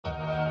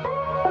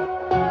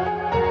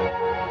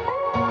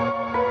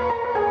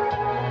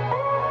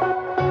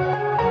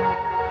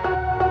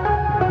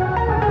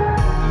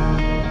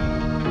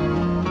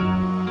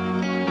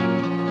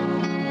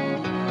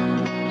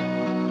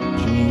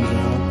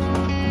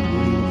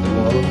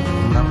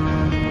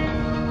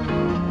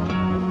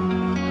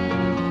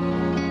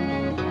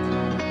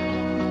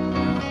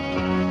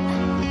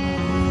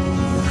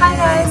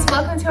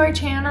our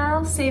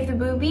channel, Save the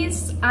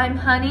Boobies. I'm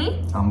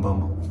Honey. I'm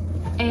Bumble.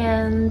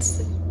 And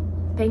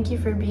thank you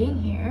for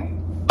being here.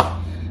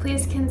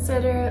 Please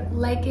consider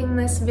liking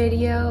this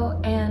video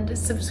and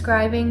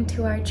subscribing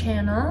to our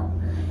channel.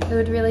 It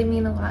would really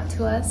mean a lot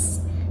to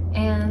us.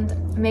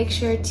 And make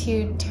sure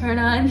to turn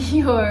on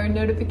your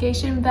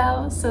notification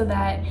bell so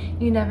that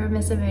you never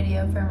miss a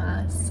video from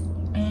us.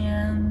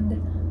 And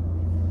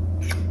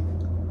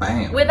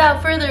bam.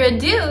 Without further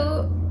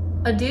ado,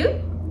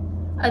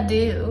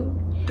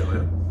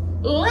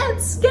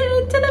 let's get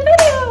into the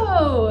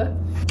video.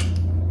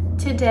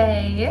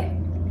 Today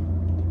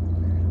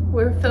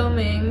we're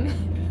filming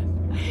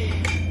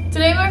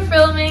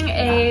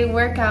a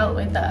workout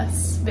with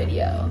us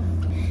video.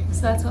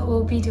 So that's what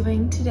we'll be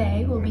doing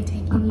today. We'll be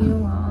taking you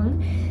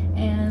along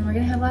and we're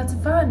gonna have lots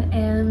of fun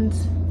and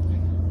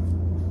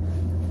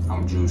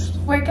I'm juiced.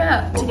 Work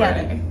out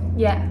together. Ready.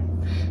 Yeah.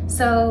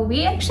 So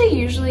we actually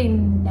usually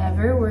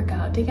never work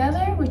out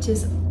together, which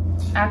is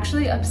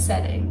actually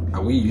upsetting.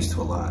 We used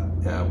to a lot.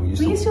 Yeah, we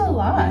used to a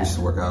lot. We used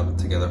to work out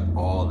together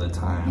all the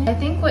time. I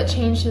think what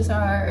changed is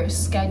our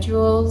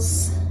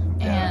schedules,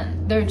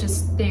 and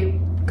they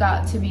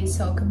got to be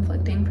so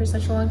conflicting for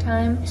such a long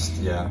time.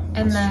 Yeah.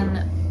 And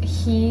then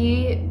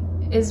he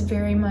is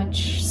very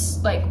much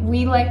like,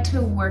 we like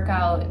to work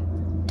out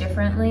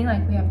differently.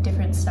 Like, we have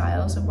different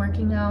styles of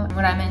working out.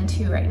 What I'm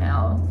into right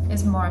now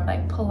is more of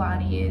like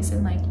Pilates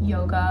and like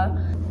yoga.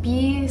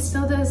 B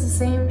still does the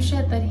same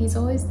shit that he's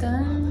always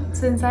done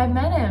since I've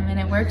met him, and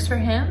it works for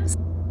him.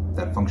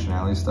 That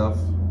functionality stuff,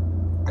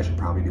 I should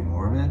probably do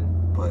more of it,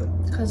 but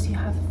because you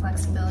have the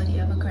flexibility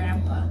of a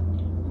grandpa.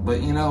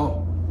 But you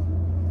know,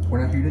 we're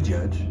not here to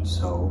judge,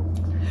 so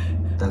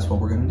that's what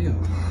we're gonna do.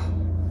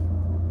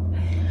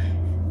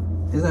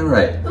 Is that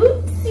right?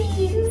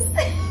 Oopsies.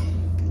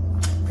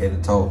 Pay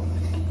the toll.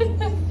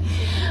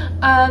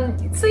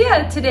 So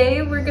yeah,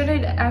 today we're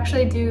gonna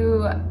actually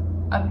do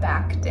a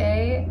back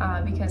day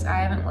because I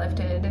haven't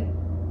lifted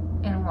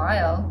in a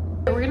while.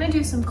 We're gonna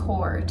do some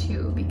core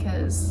too,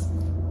 because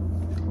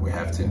we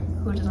have to.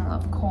 Who doesn't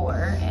love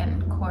core?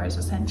 And core is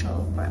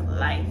essential for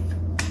life.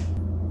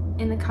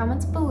 In the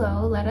comments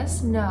below, let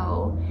us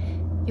know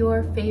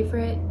your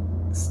favorite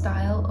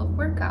style of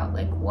workout,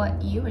 like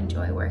what you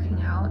enjoy working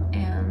out,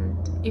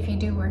 and if you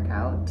do work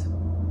out,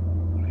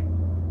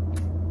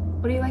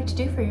 what do you like to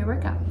do for your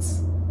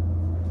workouts?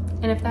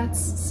 And if that's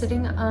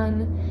sitting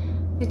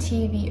on the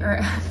TV,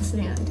 or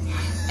sitting on,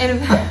 and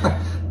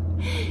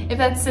if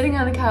that's sitting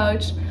on the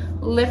couch,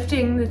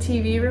 lifting the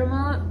TV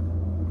remote,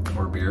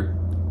 or beer,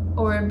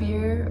 or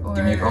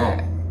give me a call.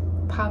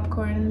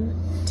 Popcorn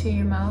to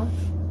your mouth,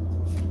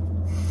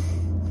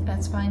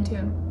 that's fine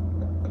too.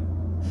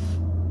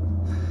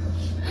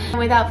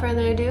 Without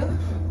further ado,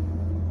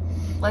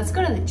 let's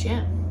go to the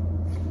gym.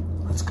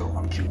 Let's go.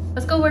 I'm cute.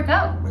 Let's go work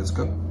out. Let's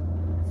go.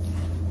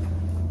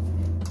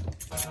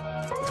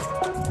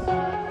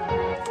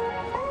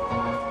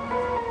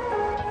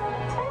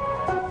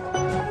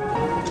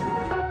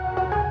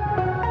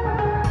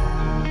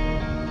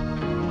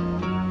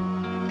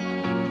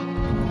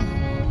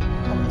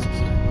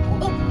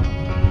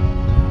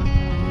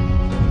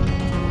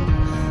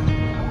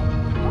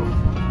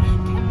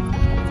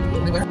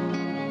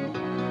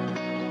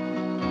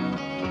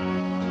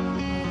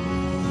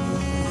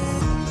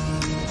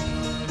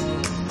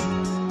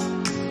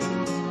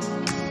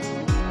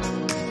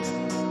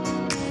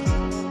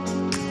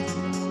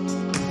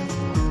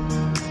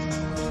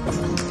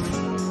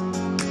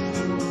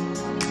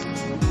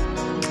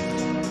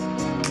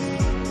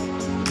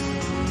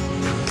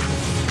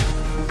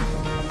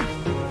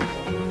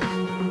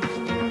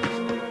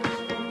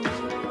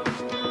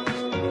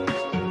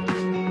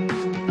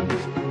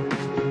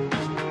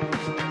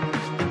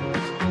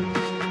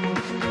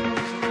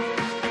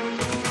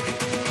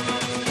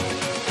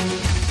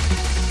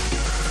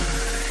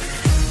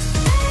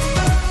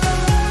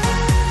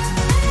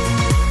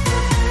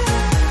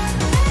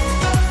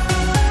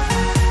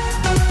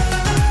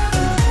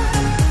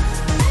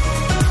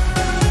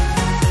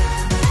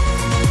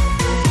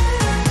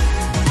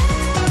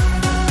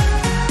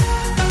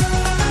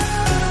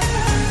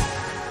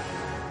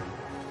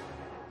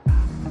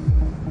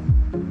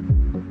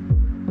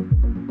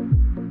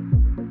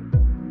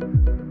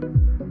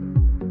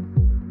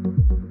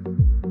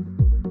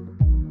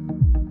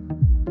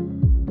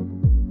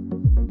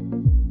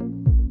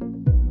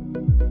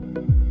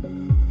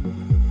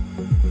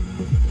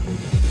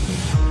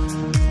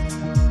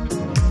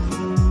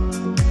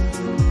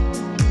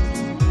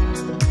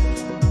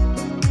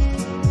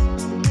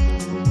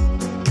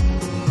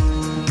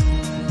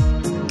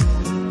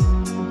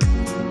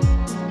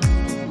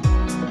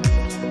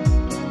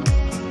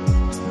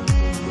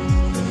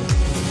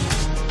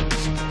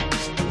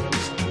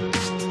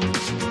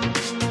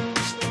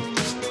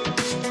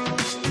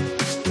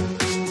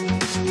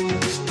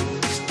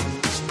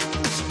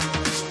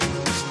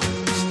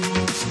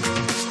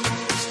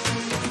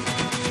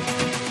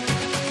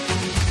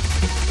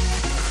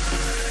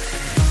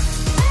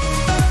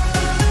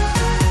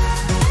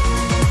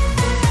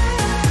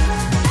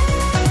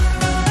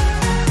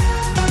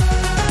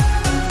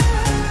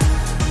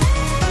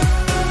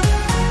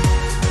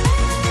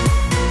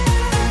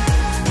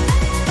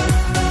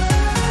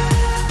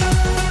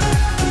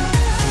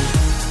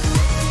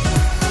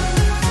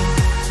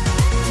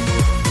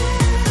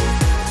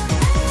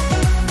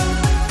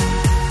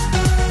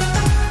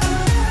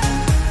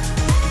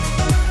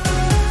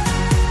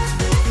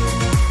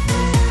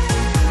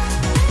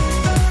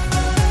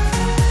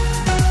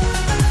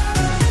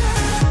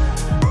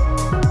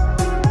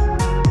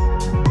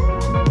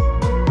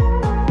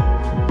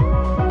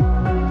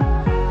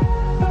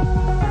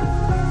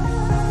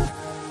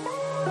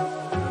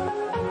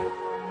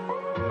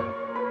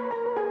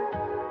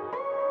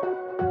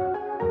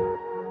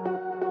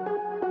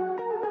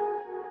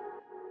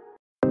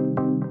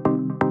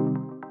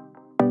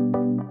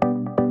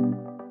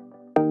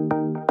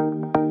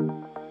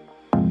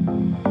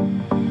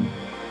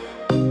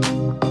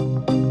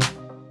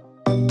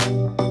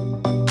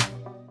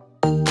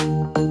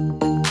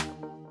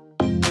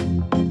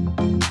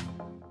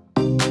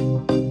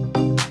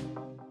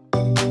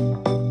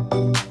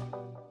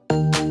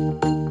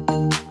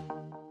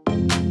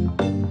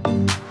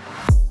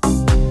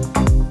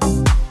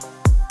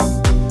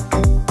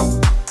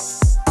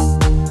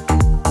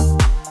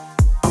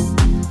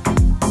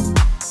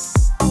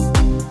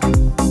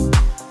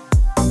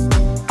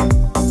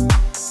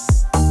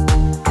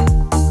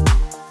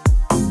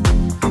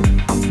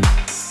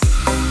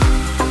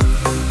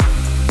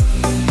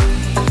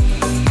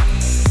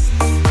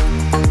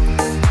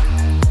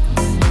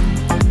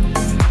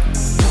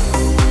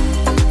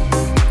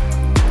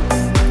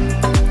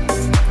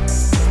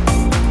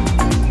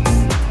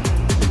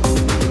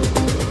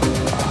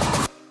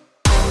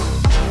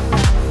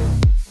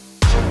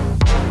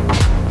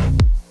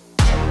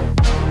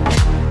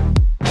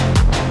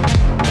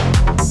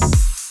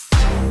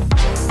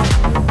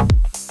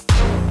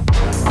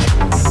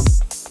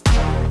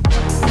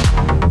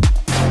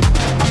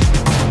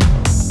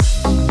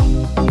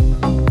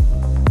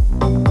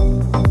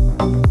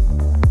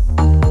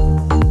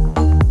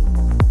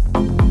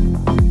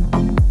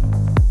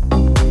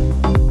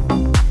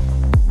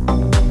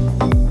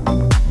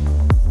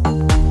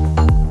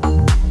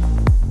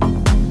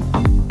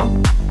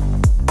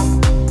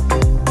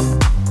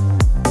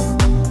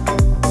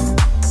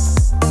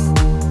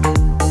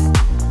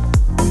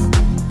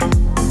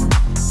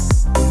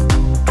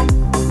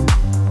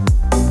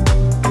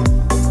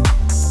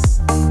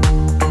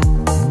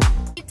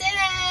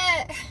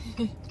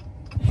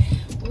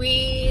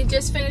 We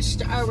just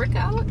finished our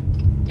workout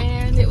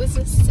and it was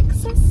a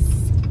success.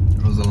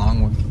 It was a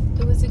long one.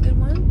 It was a good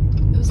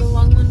one. It was a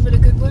long one, but a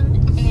good one.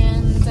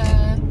 And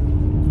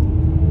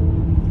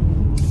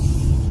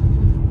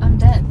I'm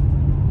dead.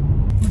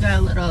 We got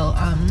a little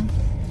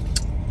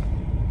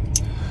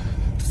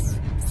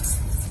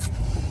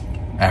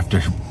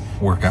After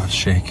workout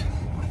shake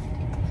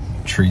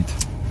treat.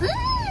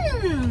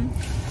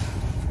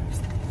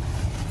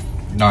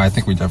 No, I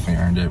think we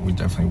definitely earned it. We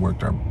definitely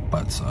worked our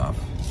butts off.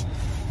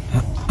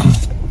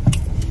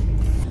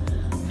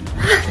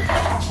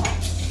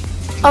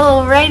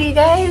 Alrighty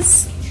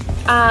guys,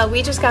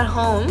 we just got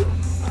home,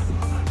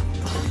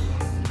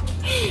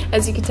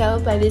 as you can tell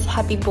by this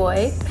happy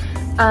boy.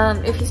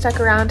 If you stuck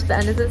around to the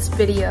end of this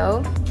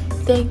video,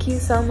 thank you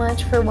so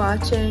much for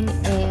watching,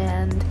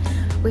 and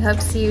we hope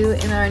to see you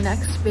in our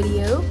next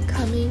video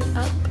coming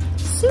up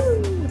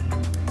soon.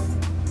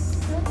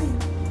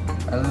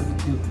 I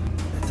love you too.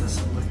 It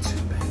doesn't look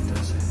too bad,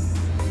 does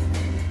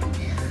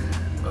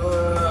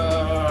it?